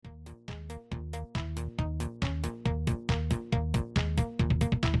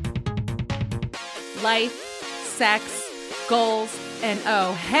life, sex, goals, and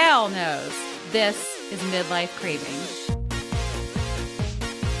oh, hell knows, this is Midlife Craving.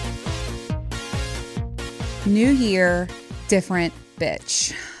 New year, different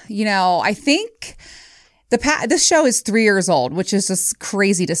bitch. You know, I think this show is 3 years old, which is just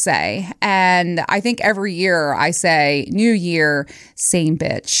crazy to say. And I think every year I say, new year, same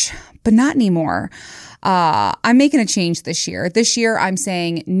bitch, but not anymore. I'm making a change this year. This year I'm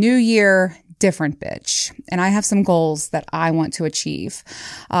saying new year, different bitch. And I have some goals that I want to achieve.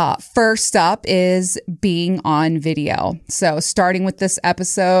 First up is being on video. So starting with this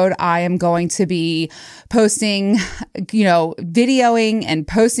episode, I am going to be posting, videoing and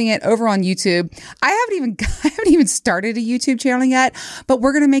posting it over on YouTube. I haven't even started a YouTube channel yet, but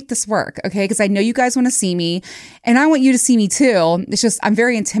we're going to make this work. Okay. Cause I know you guys want to see me and I want you to see me too. It's just, I'm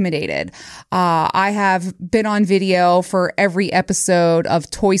very intimidated. I have been on video for every episode of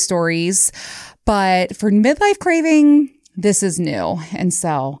Toy Stories. But for Midlife Craving, this is new. And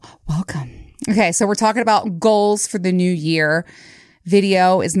so welcome. Okay. So we're talking about goals for the new year.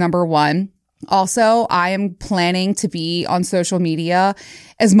 Video is number one. Also, I am planning to be on social media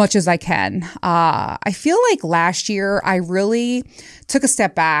as much as I can. I feel like last year I really took a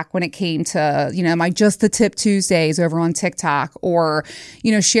step back when it came to, my Just the Tip Tuesdays over on TikTok or,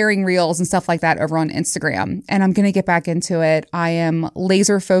 sharing reels and stuff like that over on Instagram. And I'm going to get back into it. I am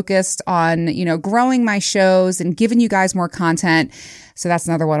laser focused on, growing my shows and giving you guys more content. So that's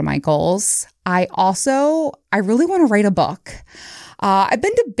another one of my goals. I really want to write a book. I've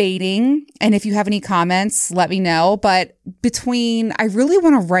been debating, and if you have any comments, let me know. But I really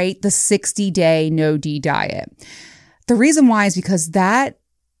want to write the 60-day no-D diet. The reason why is because that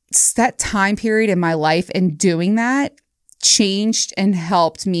time period in my life and doing that changed and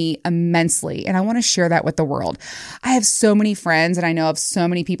helped me immensely. And I want to share that with the world. I have so many friends, and I know of so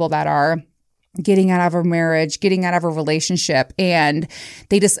many people that are getting out of a marriage, getting out of a relationship, and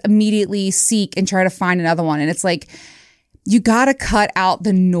they just immediately seek and try to find another one. And it's like, you got to cut out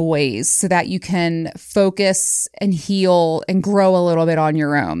the noise so that you can focus and heal and grow a little bit on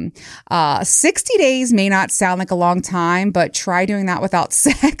your own. 60 days may not sound like a long time, but try doing that without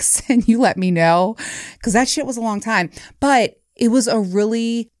sex and you let me know, because that shit was a long time. But it was a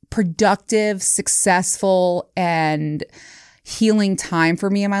really productive, successful, and healing time for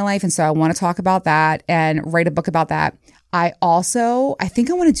me in my life. And so I want to talk about that and write a book about that. I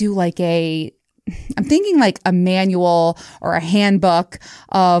think I want to do I'm thinking like a manual or a handbook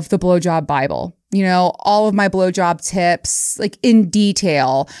of the blowjob Bible, all of my blowjob tips, like in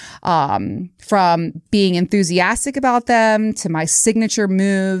detail, from being enthusiastic about them to my signature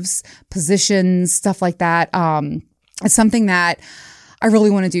moves, positions, stuff like that. It's something that I really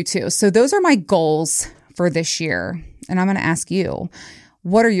want to do too. So those are my goals for this year. And I'm going to ask you,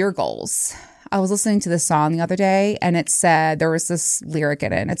 what are your goals? I was listening to this song the other day and it said, there was this lyric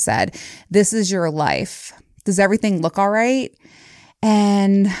in it and it said, "This is your life. Does everything look all right?"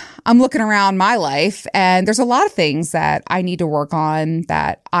 And I'm looking around my life and there's a lot of things that I need to work on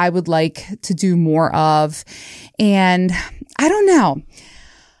that I would like to do more of. And I don't know.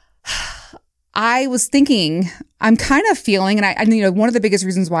 I was thinking, I'm kind of feeling, and I one of the biggest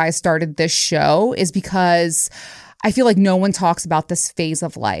reasons why I started this show is because I feel like no one talks about this phase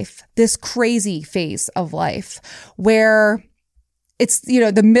of life, this crazy phase of life where it's,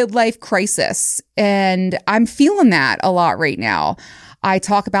 the midlife crisis. And I'm feeling that a lot right now. I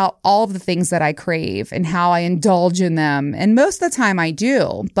talk about all of the things that I crave and how I indulge in them. And most of the time I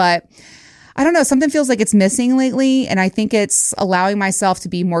do, but I don't know, something feels like it's missing lately. And I think it's allowing myself to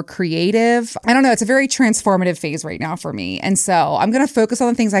be more creative. I don't know. It's a very transformative phase right now for me. And so I'm going to focus on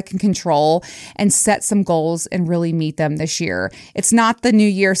the things I can control and set some goals and really meet them this year. It's not the new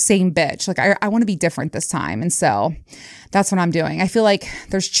year, same bitch. Like I want to be different this time. And so that's what I'm doing. I feel like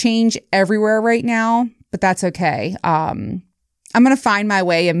there's change everywhere right now, but that's okay. I'm going to find my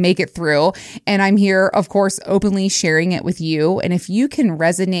way and make it through. And I'm here, of course, openly sharing it with you. And if you can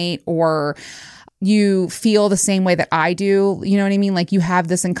resonate or you feel the same way that I do, you know what I mean? Like you have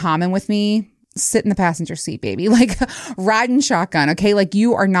this in common with me, sit in the passenger seat, baby, like riding shotgun. Okay. Like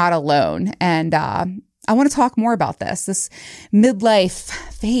you are not alone. And, I want to talk more about this midlife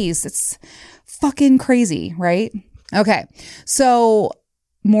phase. It's fucking crazy, right? Okay. So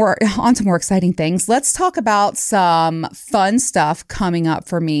onto more exciting things. Let's talk about some fun stuff coming up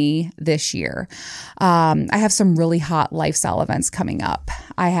for me this year. I have some really hot lifestyle events coming up.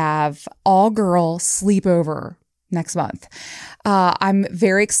 I have all-girl sleepover next month. I'm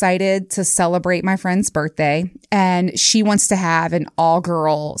very excited to celebrate my friend's birthday, and she wants to have an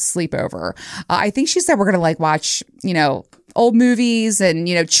all-girl sleepover. I think she said we're going to watch, old movies and,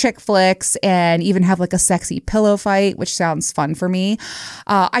 chick flicks, and even have like a sexy pillow fight, which sounds fun for me.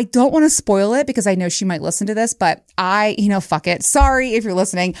 I don't want to spoil it because I know she might listen to this, but fuck it. Sorry if you're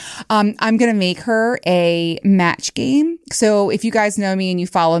listening. I'm going to make her a match game. So if you guys know me and you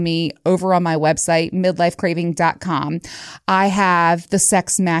follow me over on my website, midlifecraving.com, I have the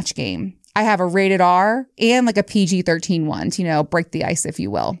sex match game. I have a rated R and like a PG-13 one to, break the ice, if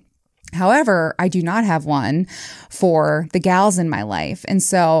you will. However, I do not have one for the gals in my life. And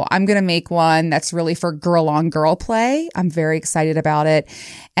so I'm going to make one that's really for girl on girl play. I'm very excited about it.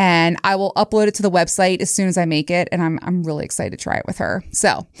 And I will upload it to the website as soon as I make it. And I'm really excited to try it with her.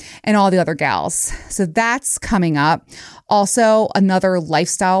 So, and all the other gals. So that's coming up. Also, another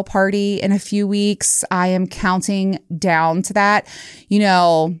lifestyle party in a few weeks. I am counting down to that.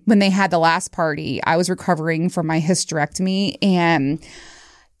 When they had the last party, I was recovering from my hysterectomy, and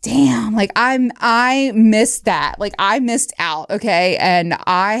damn, like I missed that. Like I missed out. Okay. And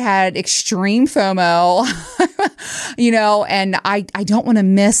I had extreme FOMO, and I don't want to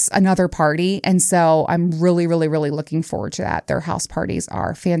miss another party. And so I'm really, really, really looking forward to that. Their house parties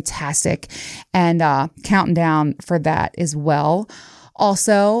are fantastic, and counting down for that as well.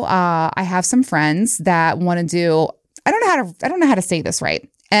 Also, I have some friends that want to do, I don't know how to say this right.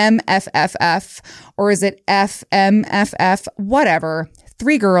 MFFF, or is it FMFF? Whatever.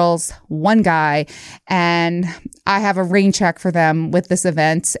 3 girls, 1 guy, and I have a rain check for them with this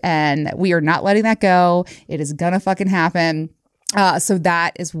event, and we are not letting that go. It is gonna fucking happen. So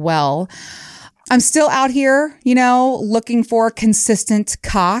that as well. I'm still out here, looking for consistent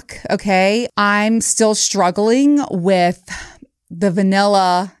cock. Okay. I'm still struggling with the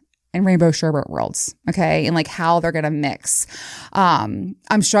vanilla and rainbow sherbet worlds. Okay. And like how they're going to mix. I'm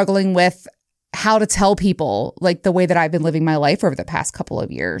struggling with how to tell people like the way that I've been living my life over the past couple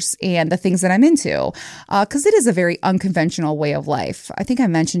of years and the things that I'm into. Cause it is a very unconventional way of life. I think I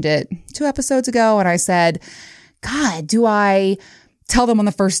mentioned it 2 episodes ago, and I said, God, do I tell them on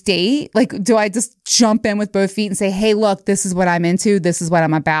the first date? Like, do I just jump in with both feet and say, hey, look, this is what I'm into. This is what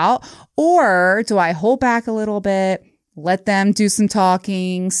I'm about. Or do I hold back a little bit, let them do some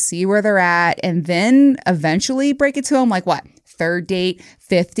talking, see where they're at, and then eventually break it to them? Like what? 3rd date,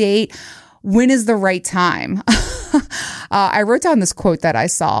 5th date? When is the right time? I wrote down this quote that I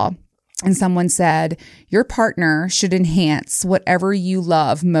saw, and someone said, your partner should enhance whatever you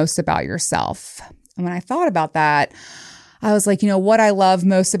love most about yourself. And when I thought about that, I was like, what I love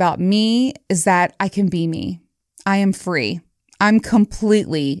most about me is that I can be me. I am free. I'm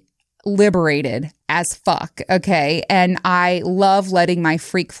completely liberated as fuck. Okay. And I love letting my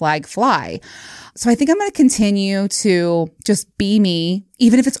freak flag fly. So I think I'm going to continue to just be me,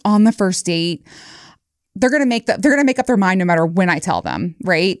 even if it's on the first date. They're going to make up their mind no matter when I tell them.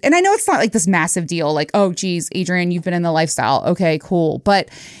 Right. And I know it's not like this massive deal, like, oh, geez, Adrienne, you've been in the lifestyle. Okay, cool. But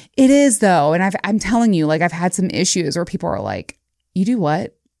it is though. And I'm telling you, like, I've had some issues where people are like, you do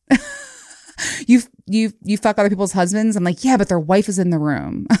what? You fuck other people's husbands? I'm like, yeah, but their wife is in the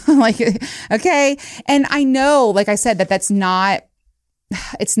room. Like, okay. And I know, like I said, it's not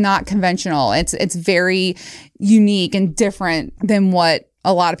conventional. It's very unique and different than what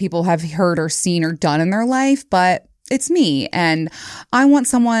a lot of people have heard or seen or done in their life, but it's me. And I want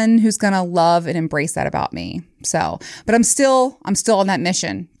someone who's going to love and embrace that about me. So, but I'm still on that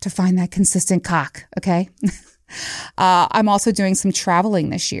mission to find that consistent cock. Okay. I'm also doing some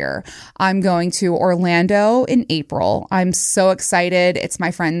traveling this year. I'm going to Orlando in April. I'm so excited. It's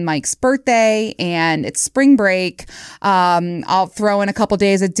my friend Mike's birthday and it's spring break. I'll throw in a couple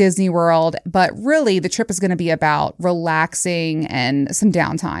days at Disney World, but really the trip is going to be about relaxing and some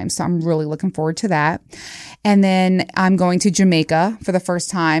downtime. So I'm really looking forward to that. And then I'm going to Jamaica for the first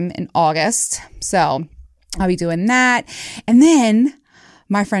time in August. So I'll be doing that. And then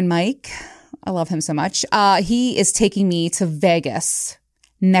my friend Mike, I love him so much. He is taking me to Vegas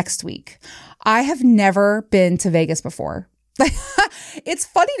next week. I have never been to Vegas before. It's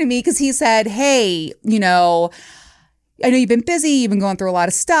funny to me because he said, hey, I know you've been busy. You've been going through a lot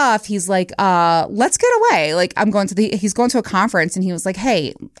of stuff. He's like, let's get away. Like he's going to a conference and he was like,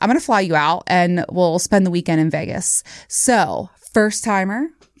 hey, I'm going to fly you out and we'll spend the weekend in Vegas. So first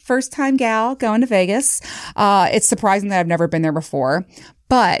time gal going to Vegas. It's surprising that I've never been there before.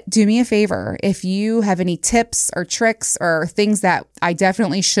 But do me a favor, if you have any tips or tricks or things that I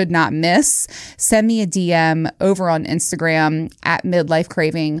definitely should not miss, send me a DM over on Instagram at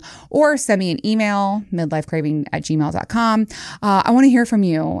midlifecraving or send me an email, midlifecraving@gmail.com. I want to hear from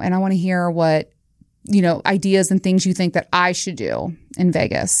you and I want to hear what, ideas and things you think that I should do in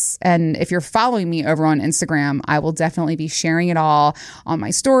Vegas. And if you're following me over on Instagram, I will definitely be sharing it all on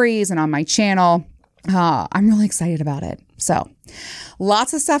my stories and on my channel. I'm really excited about it. So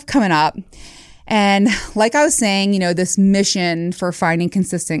lots of stuff coming up. And like I was saying, this mission for finding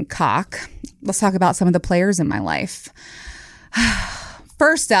consistent cock, let's talk about some of the players in my life.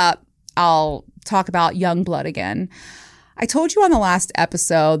 First up, I'll talk about Youngblood again. I told you on the last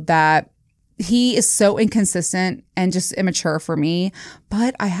episode that he is so inconsistent and just immature for me,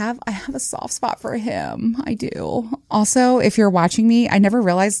 but I have a soft spot for him. I do. Also, if you're watching me, I never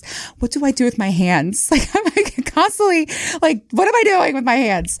realized, what do I do with my hands? Like, I'm like constantly like, what am I doing with my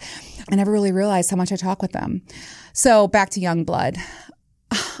hands? I never really realized how much I talk with them. So back to Youngblood.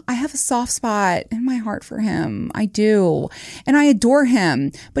 I have a soft spot in my heart for him. I do. And I adore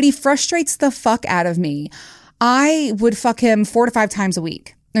him, but he frustrates the fuck out of me. I would fuck him 4 to 5 times a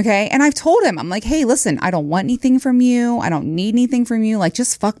week. Okay. And I've told him, I'm like, hey, listen, I don't want anything from you. I don't need anything from you. Like,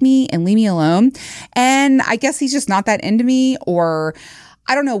 just fuck me and leave me alone. And I guess he's just not that into me, or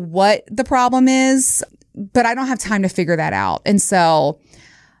I don't know what the problem is, but I don't have time to figure that out. And so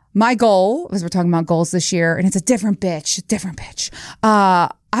my goal, as we're talking about goals this year, and it's a different bitch.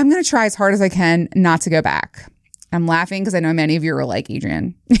 I'm going to try as hard as I can not to go back. I'm laughing because I know many of you are like,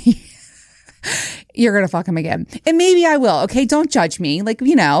 Adrienne, you're going to fuck him again. And maybe I will. Okay. Don't judge me. Like,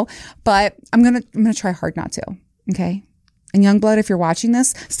 but I'm going to try hard not to. Okay. And Youngblood, if you're watching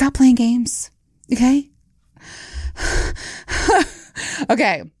this, stop playing games. Okay.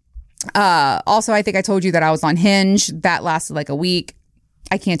 Okay. Also, I think I told you that I was on Hinge. That lasted like a week.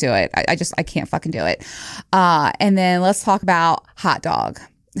 I can't do it. I can't fucking do it. And then let's talk about Hot Dog.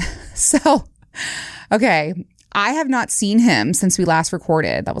 So, okay. I have not seen him since we last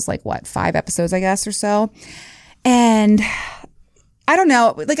recorded. That was like, 5 episodes, I guess, or so. And I don't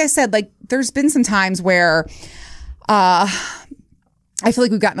know. Like I said, like there's been some times where I feel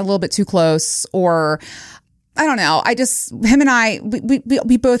like we've gotten a little bit too close, or I don't know. Him and I,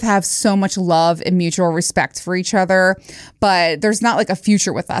 we both have so much love and mutual respect for each other, but there's not like a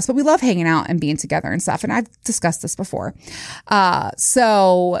future with us, but we love hanging out and being together and stuff. And I've discussed this before.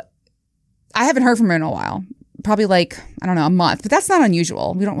 So I haven't heard from him in a while. Probably like, I don't know, a month, but that's not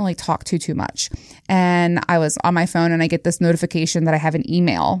unusual. We don't really talk too much. And I was on my phone and I get this notification that I have an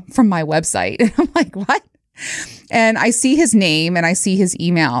email from my website. And I'm like, what? And I see his name and I see his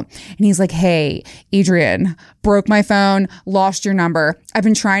email, and he's like, hey, Adrienne, broke my phone, lost your number. I've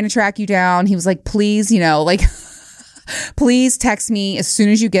been trying to track you down. He was like, please, please text me as soon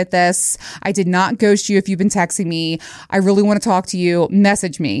as you get this. I did not ghost you if you've been texting me. I really want to talk to you.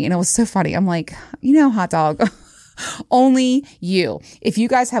 Message me. And it was so funny. I'm like, Hot Dog, only you. If you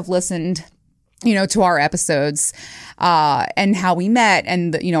guys have listened, to our episodes, and how we met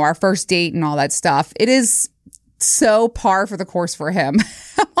and, our first date and all that stuff, it is so par for the course for him.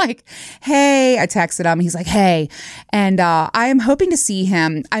 I'm like, hey, I texted him. He's like, hey. And I am hoping to see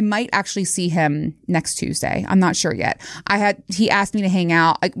him. I might actually see him next Tuesday. I'm not sure yet. He asked me to hang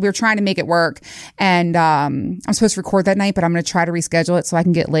out. We were trying to make it work. And I'm supposed to record that night, but I'm going to try to reschedule it so I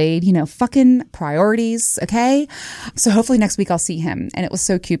can get laid. Fucking priorities. Okay. So hopefully next week I'll see him. And it was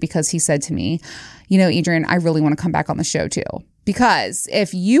so cute because he said to me, Adrienne, I really want to come back on the show too. Because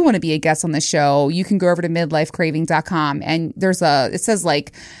if you want to be a guest on the show, you can go over to midlifecraving.com and it says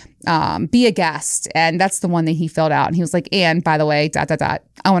like, be a guest. And that's the one that he filled out. And he was like, and by the way, ... I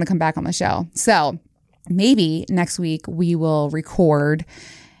want to come back on the show. So maybe next week we will record.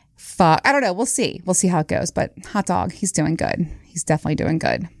 I don't know. We'll see. We'll see how it goes. But Hot Dog, he's doing good. He's definitely doing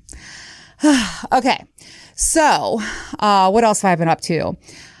good. Okay. So what else have I been up to?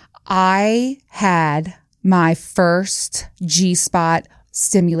 I had my first G-spot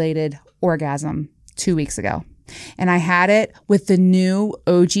stimulated orgasm 2 weeks ago. And I had it with the new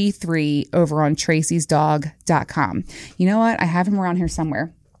OG3 over on tracysdog.com. You know what? I have him around here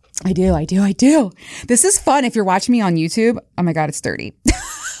somewhere. I do. This is fun. If you're watching me on YouTube, oh my God, it's dirty.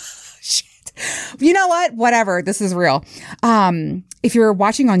 Shit. You know what? Whatever. This is real. If you're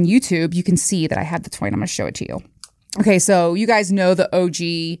watching on YouTube, you can see that I have the toy and I'm going to show it to you. Okay, so you guys know the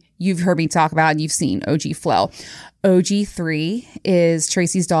OG, you've heard me talk about, and you've seen OG Flow. OG3 is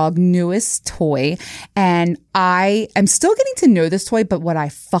Tracy's dog newest toy, and I am still getting to know this toy, but what I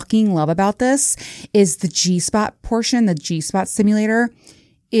fucking love about this is the G-spot portion, the G-spot stimulator.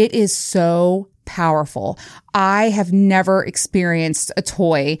 It is so powerful. I have never experienced a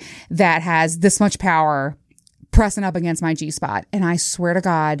toy that has this much power pressing up against my G-spot, and I swear to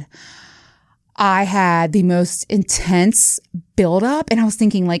God, I had the most intense buildup, and I was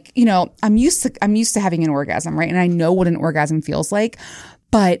thinking, like, I'm used to having an orgasm, right? And I know what an orgasm feels like,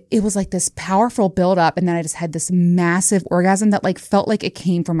 but it was like this powerful buildup, and then I just had this massive orgasm that like felt like it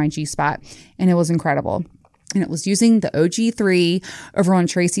came from my G-spot, and it was incredible. and it was using the OG3 over on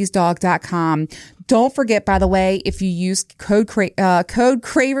tracysdog.com. Don't forget, by the way, if you use code Cravers20,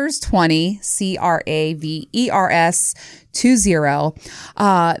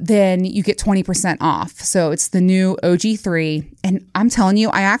 CRAVERS20, then you get 20% off. So it's the new OG3. And I'm telling you,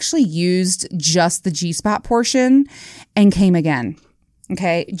 I actually used just the G-spot portion and came again.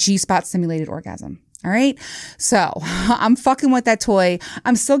 Okay. G-spot stimulated orgasm. All right. So I'm fucking with that toy.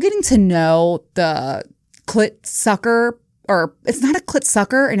 I'm still getting to know the clit sucker, or it's not a clit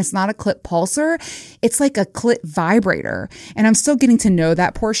sucker and it's not a clit pulser. It's like a clit vibrator. And I'm still getting to know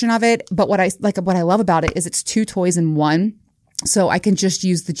that portion of it. But what I love about it is it's 2 toys in one. So I can just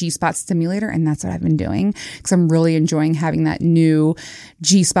use the G-spot stimulator, and that's what I've been doing because I'm really enjoying having that new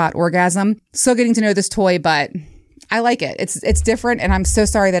G-spot orgasm. Still getting to know this toy, but I like it. It's different, and I'm so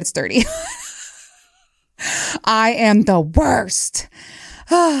sorry that it's dirty. I am the worst.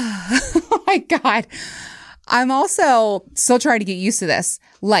 Oh my God. I'm also still trying to get used to this.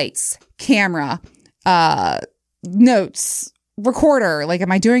 Lights, camera, notes, recorder. Like,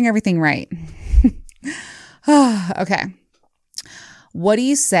 am I doing everything right? Okay. What do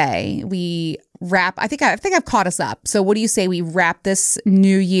you say we wrap? I think I've caught us up. So what do you say we wrap this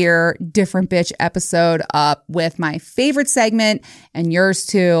New Year Different Bitch episode up with my favorite segment and yours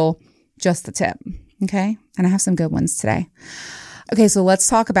too, just the tip. Okay. And I have some good ones today. Okay, so let's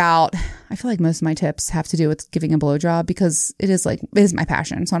talk about, I feel like most of my tips have to do with giving a blowjob because it is my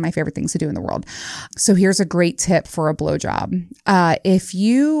passion. It's one of my favorite things to do in the world. So here's a great tip for a blowjob.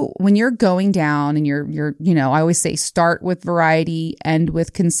 When you're going down and you're, I always say start with variety, end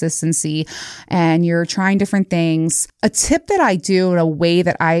with consistency, and you're trying different things. A tip that I do in a way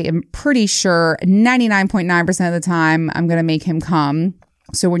that I am pretty sure 99.9% of the time I'm going to make him come.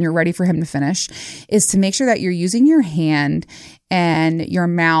 So when you're ready for him to finish, is to make sure that you're using your hand and your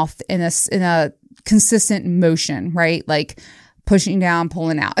mouth in a consistent motion, right? Like pushing down,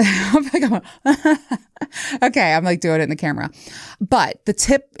 pulling out. Okay, I'm like doing it in the camera. But the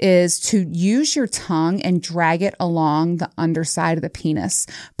tip is to use your tongue and drag it along the underside of the penis,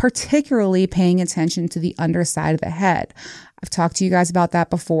 particularly paying attention to the underside of the head. I've talked to you guys about that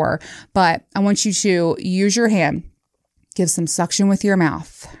before, but I want you to use your hand. Give some suction with your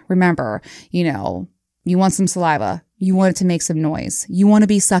mouth. Remember, you want some saliva. You want it to make some noise. You want to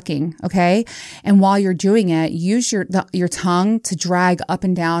be sucking, okay? And while you're doing it, use your tongue to drag up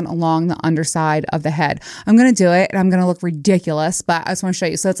and down along the underside of the head. I'm going to do it, and I'm going to look ridiculous, but I just want to show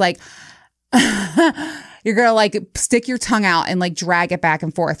you. So it's like, you're going to like stick your tongue out and like drag it back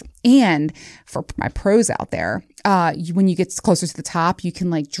and forth. And for my pros out there, when you get closer to the top, you can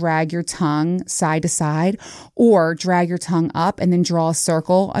like drag your tongue side to side or drag your tongue up and then draw a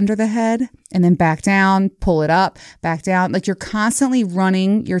circle under the head and then back down, pull it up, back down. Like you're constantly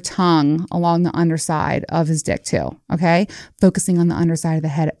running your tongue along the underside of his dick too. Okay. Focusing on the underside of the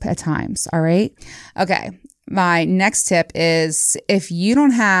head at times. All right. Okay. My next tip is if you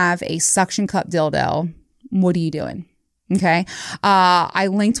don't have a suction cup dildo, what are you doing? Okay. I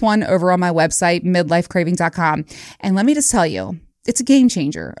linked one over on my website, midlifecraving.com. And let me just tell you, it's a game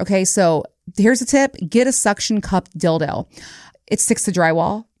changer. Okay. So here's a tip. Get a suction cup dildo. It sticks to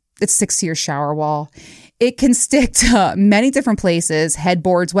drywall. It sticks to your shower wall. It can stick to many different places,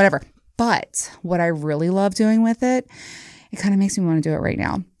 headboards, whatever. But what I really love doing with it, it kind of makes me want to do it right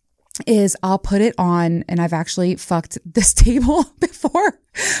now, is I'll put it on, and I've actually fucked this table before,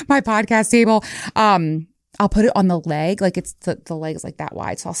 my podcast table. I'll put it on the leg, like it's the leg is like that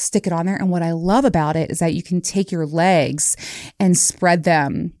wide. So I'll stick it on there. And what I love about it is that you can take your legs and spread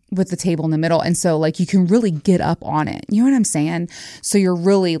them with the table in the middle. And so like you can really get up on it. You know what I'm saying? So you're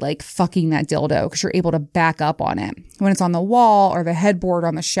really like fucking that dildo because you're able to back up on it. When it's on the wall or the headboard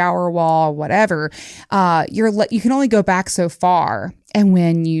on the shower wall or whatever, you can only go back so far. And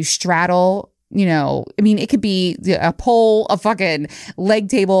when you straddle, it could be a pole, a fucking leg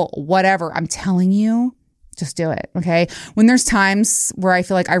table, whatever. I'm telling you, just do it. Okay. When there's times where I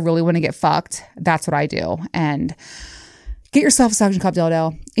feel like I really want to get fucked, that's what I do. And get yourself a suction cup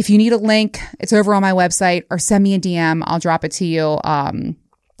dildo. If you need a link, it's over on my website, or send me a DM. I'll drop it to you.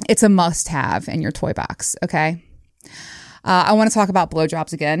 It's a must have in your toy box. Okay. I want to talk about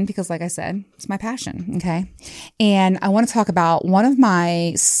blowjobs again because, like I said, it's my passion. Okay. And I want to talk about one of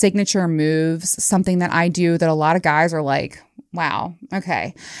my signature moves, something that I do that a lot of guys are like, wow,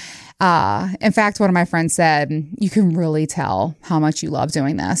 okay. In fact, one of my friends said, you can really tell how much you love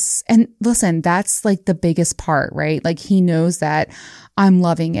doing this. And listen, that's like the biggest part, right? Like he knows that I'm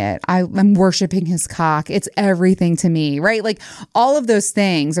loving it. I'm worshiping his cock. It's everything to me, right? Like all of those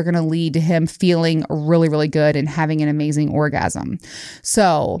things are going to lead to him feeling really, really good and having an amazing orgasm.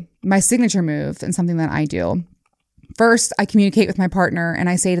 So my signature move and something that I do, first, I communicate with my partner and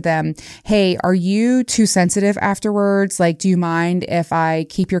I say to them, hey, are you too sensitive afterwards? Like, do you mind if I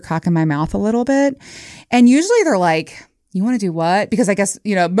keep your cock in my mouth a little bit? And usually they're like, you want to do what? Because I guess,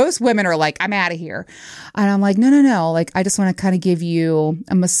 most women are like, I'm out of here. And I'm like, no. Like, I just want to kind of give you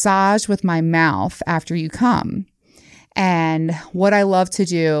a massage with my mouth after you come. And what I love to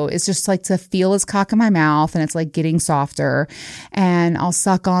do is just like to feel his cock in my mouth and it's like getting softer and I'll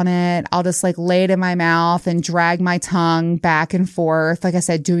suck on it. I'll just like lay it in my mouth and drag my tongue back and forth. Like I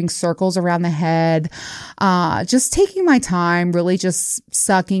said, doing circles around the head, just taking my time, really just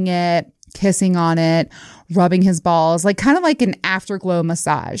sucking it, kissing on it, rubbing his balls, like kind of like an afterglow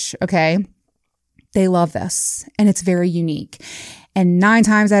massage. Okay. They love this and it's very unique. And 9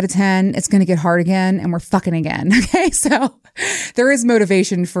 times out of 10, it's going to get hard again and we're fucking again. Okay. So there is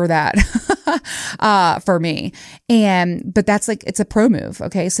motivation for that, for me. But that's like, it's a pro move.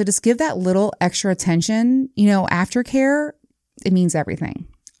 Okay. So just give that little extra attention, aftercare. It means everything.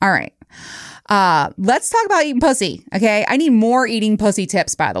 All right. Let's talk about eating pussy. Okay. I need more eating pussy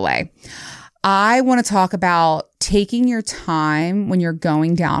tips, by the way. I want to talk about taking your time when you're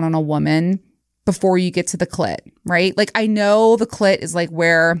going down on a woman before you get to the clit, right? Like I know the clit is like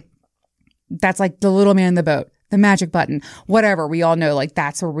that's like the little man in the boat, the magic button, whatever. We all know like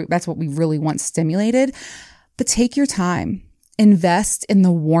that's what we really want stimulated. But take your time, invest in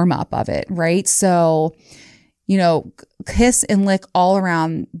the warm up of it, right? So, kiss and lick all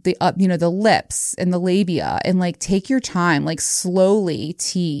around the lips and the labia and like take your time, like slowly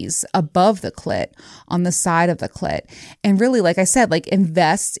tease above the clit on the side of the clit. And really, like I said, like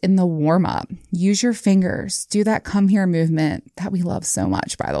invest in the warm up, use your fingers, do that come here movement that we love so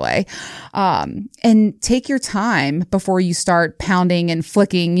much, by the way. And take your time before you start pounding and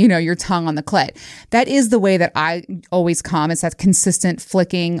flicking, your tongue on the clit. That is the way that I always come. It's that consistent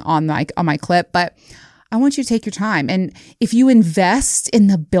flicking on my clit, but I want you to take your time. And if you invest in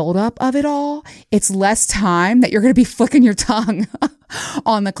the buildup of it all, it's less time that you're going to be flicking your tongue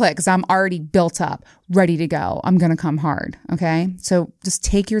on the clit because I'm already built up, ready to go. I'm going to come hard. Okay. So just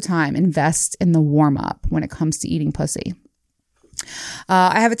take your time, invest in the warm up when it comes to eating pussy.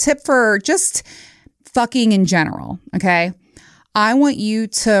 I have a tip for just fucking in general. Okay. I want you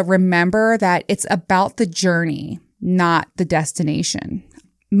to remember that it's about the journey, not the destination.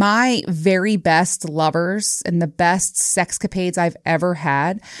 My very best lovers and the best sexcapades I've ever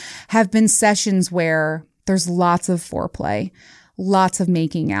had have been sessions where there's lots of foreplay, lots of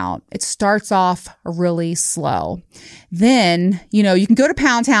making out. It starts off really slow. Then, you can go to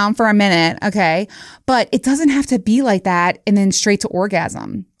Pound Town for a minute, okay? But it doesn't have to be like that and then straight to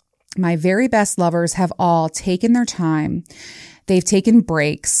orgasm. My very best lovers have all taken their time. They've taken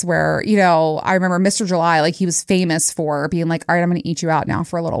breaks where, I remember Mr. July, like he was famous for being like, all right, I'm going to eat you out now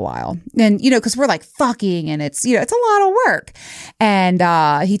for a little while. And, because we're like fucking and it's, it's a lot of work.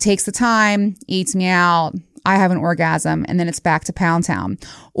 And he takes the time, eats me out. I have an orgasm and then it's back to Pound Town.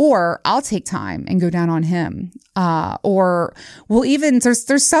 Or I'll take time and go down on him. Or we'll even,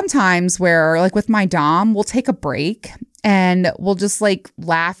 there's some times where like with my dom, we'll take a break and we'll just like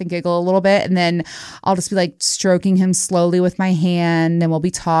laugh and giggle a little bit. And then I'll just be like stroking him slowly with my hand and we'll be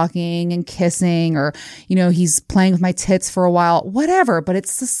talking and kissing or, he's playing with my tits for a while, whatever. But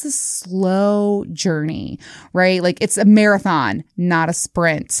it's just a slow journey, right? Like it's a marathon, not a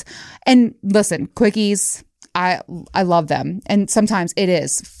sprint. And listen, quickies, I love them. And sometimes it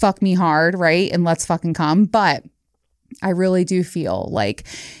is fuck me hard, right? And let's fucking come. But I really do feel like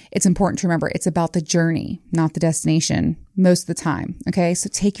it's important to remember it's about the journey, not the destination most of the time. Okay. So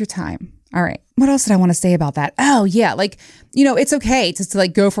take your time. All right. What else did I want to say about that? Oh yeah. Like, it's okay to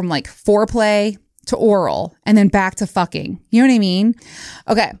like go from like foreplay to oral and then back to fucking, you know what I mean?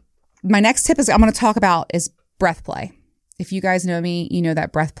 Okay. My next tip I'm going to talk about is breath play. If you guys know me, you know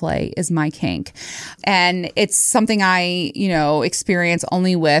that breath play is my kink. And it's something I, experience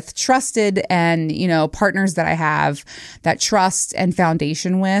only with trusted and, partners that I have that trust and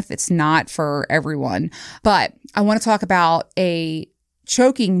foundation with. It's not for everyone. But I want to talk about a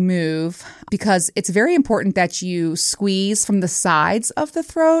choking move because it's very important that you squeeze from the sides of the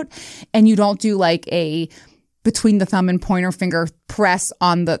throat and you don't do like a between the thumb and pointer finger press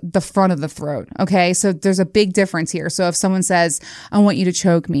on the front of the throat. Okay. So there's a big difference here. So if someone says, I want you to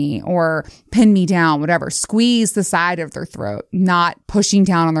choke me or pin me down, whatever, squeeze the side of their throat, not pushing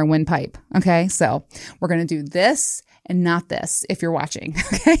down on their windpipe. Okay. So we're going to do this and not this if you're watching,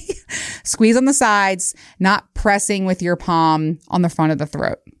 okay? Squeeze on the sides, not pressing with your palm on the front of the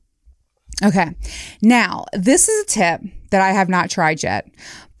throat. Okay, now this is a tip that I have not tried yet,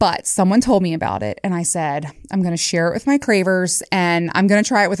 but someone told me about it and I said, I'm going to share it with my cravers and I'm going to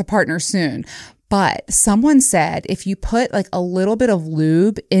try it with a partner soon. But someone said if you put like a little bit of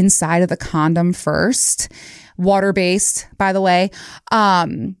lube inside of the condom first, water-based, by the way,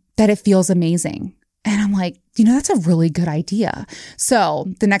 that it feels amazing. And I'm like, that's a really good idea. So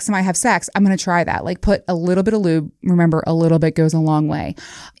the next time I have sex, I'm going to try that. Like put a little bit of lube. Remember, a little bit goes a long way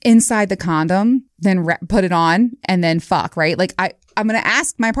inside the condom, then put it on and then fuck, right? Like I'm going to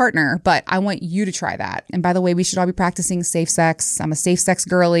ask my partner, but I want you to try that. And by the way, we should all be practicing safe sex. I'm a safe sex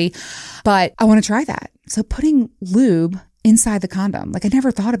girly, but I want to try that. So putting lube inside the condom, like I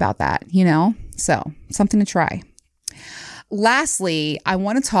never thought about that, So something to try. Lastly, I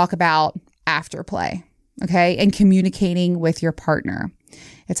want to talk about afterplay, okay? And communicating with your partner.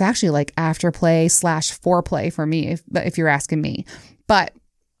 It's actually like afterplay / foreplay for me, if you're asking me. But,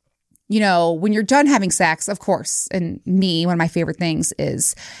 when you're done having sex, of course, and me, one of my favorite things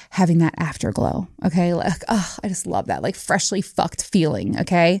is having that afterglow, okay? Like, I just love that, like freshly fucked feeling,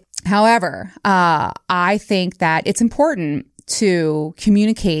 okay? However, I think that it's important to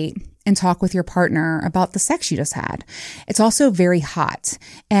communicate and talk with your partner about the sex you just had. It's also very hot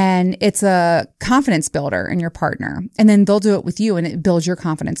and it's a confidence builder in your partner. And then they'll do it with you and it builds your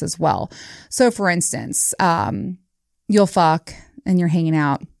confidence as well. So for instance, you'll fuck and you're hanging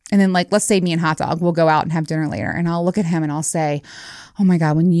out. And then like, let's say me and Hot Dog, we'll go out and have dinner later and I'll look at him and I'll say, oh my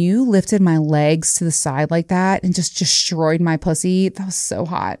God, when you lifted my legs to the side like that and just destroyed my pussy, that was so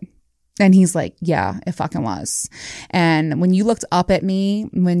hot. And he's like, yeah, it fucking was. And when you looked up at me,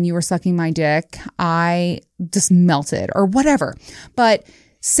 when you were sucking my dick, I just melted or whatever. But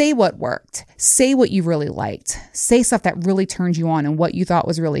say what worked. Say what you really liked. Say stuff that really turned you on and what you thought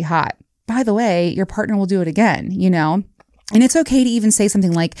was really hot. By the way, your partner will do it again, And it's okay to even say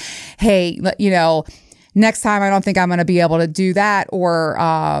something like, hey, next time I don't think I'm going to be able to do that. Or,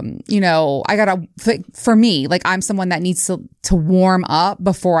 for me, like I'm someone that needs to warm up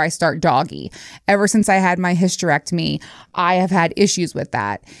before I start doggy. Ever since I had my hysterectomy, I have had issues with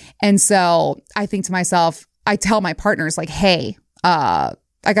that. And so I think to myself, I tell my partners like, hey, I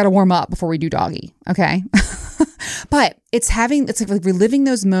got to warm up before we do doggy. Okay. But it's like reliving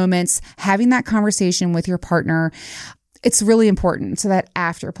those moments, having that conversation with your partner. It's really important. So that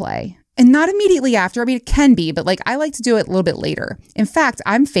afterplay. And not immediately after. I mean, it can be, but like I like to do it a little bit later. In fact,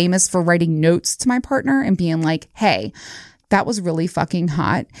 I'm famous for writing notes to my partner and being like, hey, that was really fucking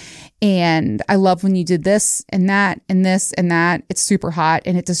hot. And I love when you did this and that and this and that. It's super hot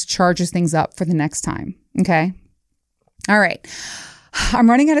and it just charges things up for the next time. Okay. All right. I'm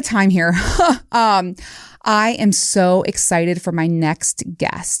running out of time here. I am so excited for my next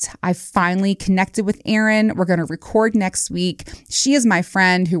guest. I finally connected with Erin. We're going to record next week. She is my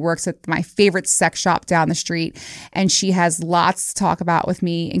friend who works at my favorite sex shop down the street, and she has lots to talk about with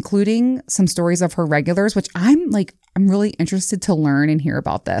me, including some stories of her regulars, which I'm really interested to learn and hear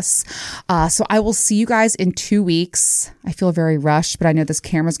about this. So I will see you guys in 2 weeks. I feel very rushed, but I know this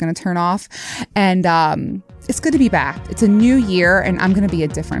camera's going to turn off. And it's good to be back. It's a new year, and I'm going to be a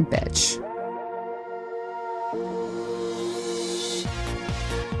different bitch.